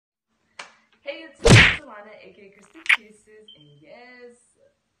Hey, it's Solana, aka Christy Kisses, and yes,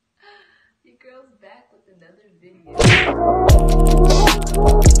 your girl's back with another video.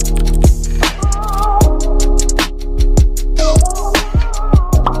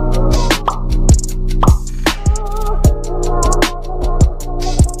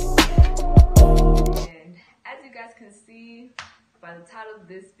 And as you guys can see by the title of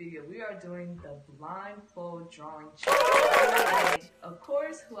this video, we are doing the blindfold drawing challenge. And of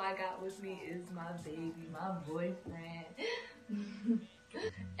course, who I got with me is my baby, my boyfriend,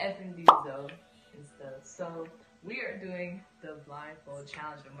 effing Diesel and stuff. So we are doing the blindfold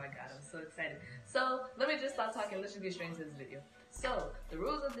challenge. Oh my god, I'm so excited. So let me just stop talking. Let's just get straight into this video. So the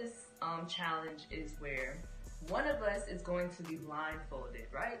rules of this challenge is where one of us is going to be blindfolded,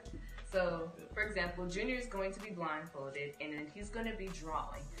 right? So, for example, Junior is going to be blindfolded, and then he's going to be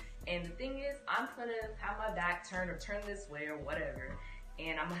drawing. And the thing is, I'm going to have my back turned or turn this way or whatever,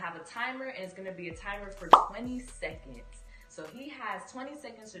 and I'm going to have a timer, and it's going to be a timer for 20 seconds. So he has 20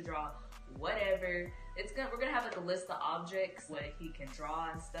 seconds to draw whatever. We're going to have like a list of objects, what he can draw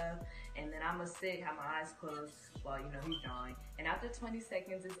and stuff, and then I'm going to sit, have my eyes closed while, you know, he's drawing. And after 20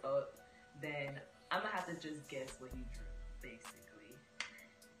 seconds is up, then I'm going to have to just guess what he drew, basically.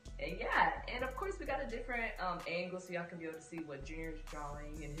 And yeah, and of course we got a different angle so y'all can be able to see what Junior's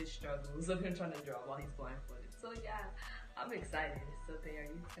drawing and his struggles of him trying to draw while he's blindfolded. So yeah, I'm excited. So Tay, are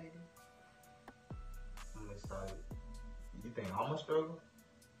you excited? I'm excited. You think I'm gonna struggle?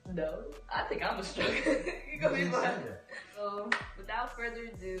 No, I think I'm a struggle. You gonna be fine. So without further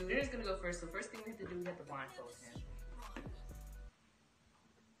ado, Junior's gonna go first. So first thing we have to do, we have to blindfold him.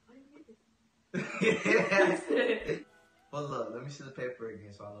 Hold up, let me see the paper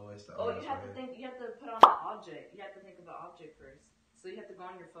again so I know it's the Oh, you have to think, you have to put on the object. You have to think of the object first. So you have to go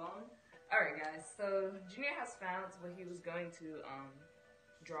on your phone. Alright guys, so Junior has found what he was going to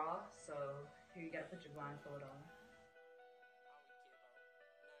draw. So here you gotta put your blindfold on.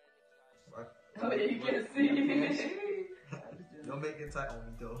 What? Oh yeah, you can't see. Don't make it tight on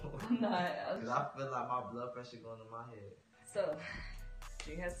me though. I'm not. Cause I feel like my blood pressure going to my head. So,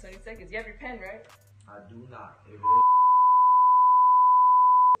 Junior has 20 seconds. You have your pen, right? I do not.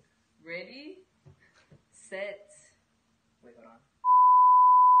 Ready, set, wait, hold on.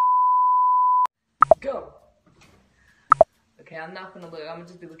 Go! Okay, I'm not gonna look, I'm gonna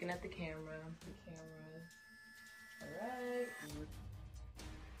just be looking at the camera. Alright.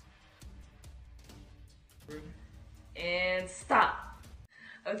 And stop!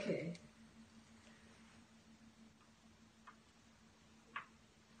 Okay.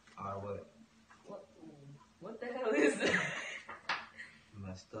 Alright, what the hell is this?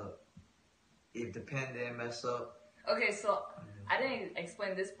 Messed up. If the pen didn't mess up. Okay, so I didn't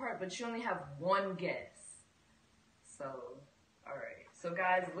explain this part, but you only have one guess. So, alright. So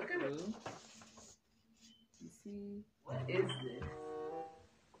guys, look at it. You see, what is this?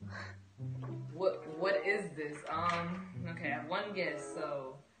 What is this? Okay, I have one guess,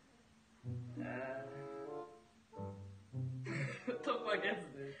 so what the fuck is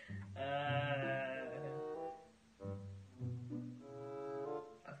this?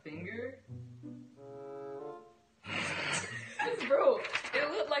 A finger? Bro,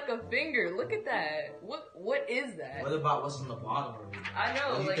 it looked like a finger. Look at that. What is that? What about what's on the bottom of it? I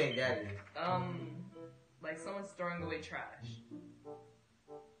know. What do you think that is? Like someone's throwing away trash.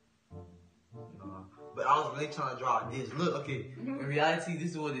 No. But I was really trying to draw this. Look, okay. In reality,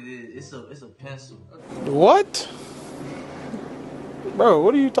 this is what it is. It's a pencil. What? Bro,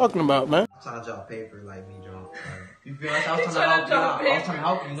 what are you talking about, man? I'm trying to draw paper like me drawing. You feel like I was trying to help you out. I was trying to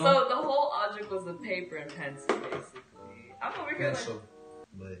help you, know? So the whole object was a paper and pencil, basically. I'm over here pencil. like...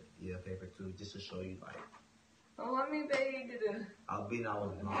 But yeah, paper too, just to show you like. Oh, I mean, they didn't. I'll be now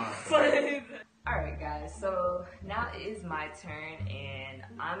with mine. Alright guys, so now it is my turn and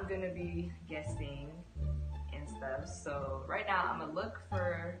I'm gonna be guessing and stuff. So right now I'm gonna look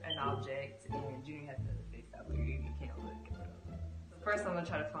for an object and Junior has to face that weird, you can't look. First I'm gonna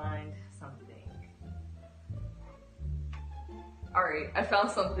try to find something. Alright, I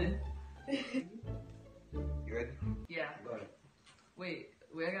found something. You ready? Yeah. Go ahead. Wait,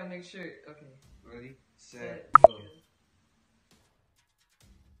 I gotta make sure. Okay. Ready, set, go.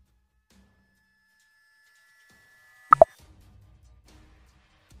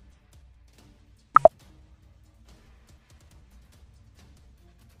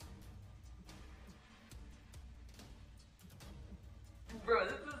 Bro,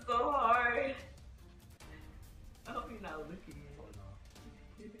 this is so hard. I hope you're not looking at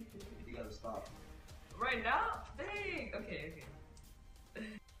it. You gotta stop. Right now? Dang. Okay.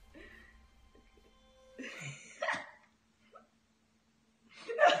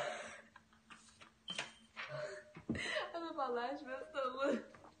 lash messed up. Look.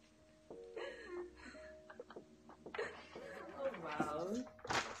 Oh wow.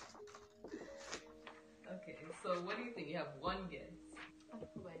 Okay, so what do you think? You have one guess. I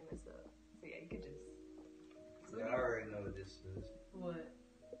might mess up. So yeah, you could just. Yeah, I already know what this is. What?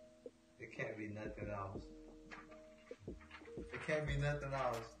 It can't be nothing else. It can't be nothing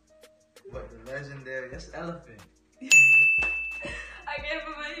else but the legendary. That's elephant. I gave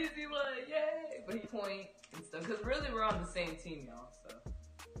him an easy one, yay! But he point and stuff, because really we're on the same team, y'all, so.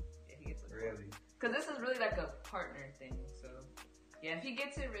 Yeah, he gets a point. Really? Because this is really like a partner thing, so. Yeah, if he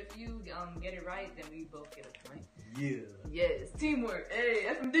gets it, if you get it right, then we both get a point. Yeah. Yes, teamwork. Hey,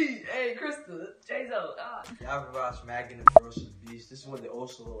 FMD. Hey, Crystal. J-Zo. Ah. Y'all ever watch Maggie and the Ferocious Beast? This is what they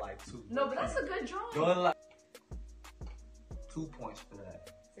also look like too. No, but that's a good drawing. Don't like 2 points for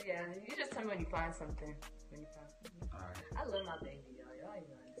that. So yeah, you just tell me when you find something. When you find something. Alright. I love my baby, y'all. Y'all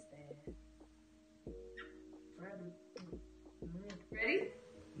even understand. Ready?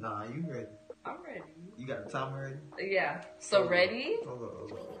 Nah, you ready? I'm ready. You got the timer ready? Yeah. So ready? Hold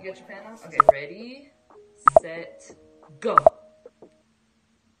on. You got your pen on? Okay, ready, set, go.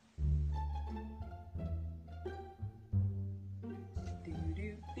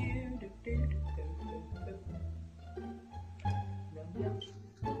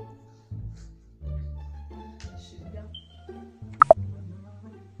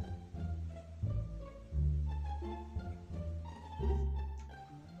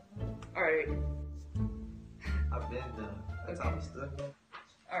 Alright. I've been done. That's how I'm stuck.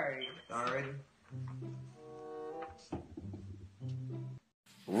 Alright. Y'all ready?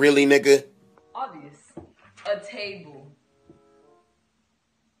 Really, nigga? Obvious. A table.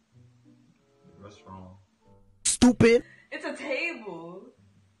 What's wrong? Stupid. It's a table.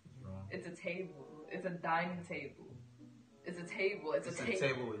 What's wrong? It's a table. It's a dining table. It's a table. It's a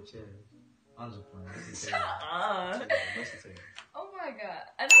table with chairs. I'm just playing. It's a Shut table. up. What's the table? Oh my god.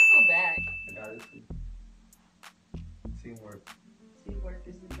 And I feel bad. I got it. Teamwork. Teamwork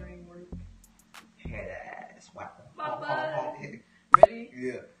is the dream work. Head ass. Wow. Papa. Yeah.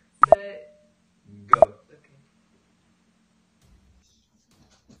 Ready? Set. Go. Okay.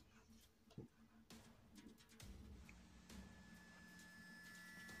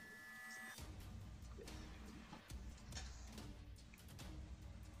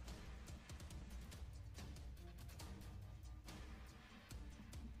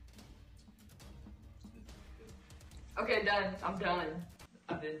 Okay, done. I'm done.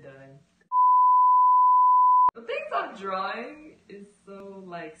 I've been done. The things I'm drawing is so,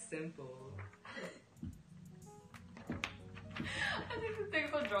 like, simple. I think the things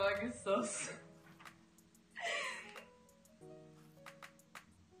I'm drawing is so simple.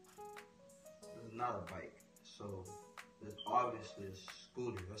 This is not a bike. So, it's obviously a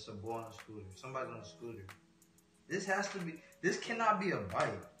scooter. That's a boy on a scooter. Somebody on a scooter. This has to be, this cannot be a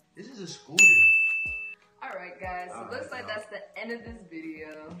bike. This is a scooter. Alright guys, so it looks like no. that's the end of this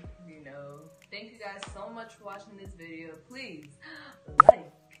video, you know. Thank you guys so much for watching this video. Please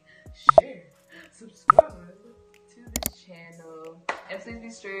like, share, subscribe to this channel. And please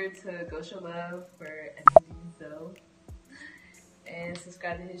be sure to go show love for FMD and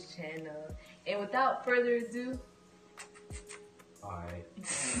subscribe to his channel. And without further ado, Alright.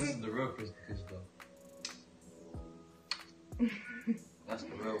 This is the real Chris though. That's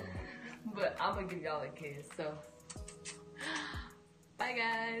the real one. but I'm gonna give y'all a kiss. So, bye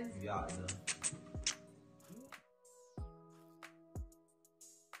guys. Y'all done.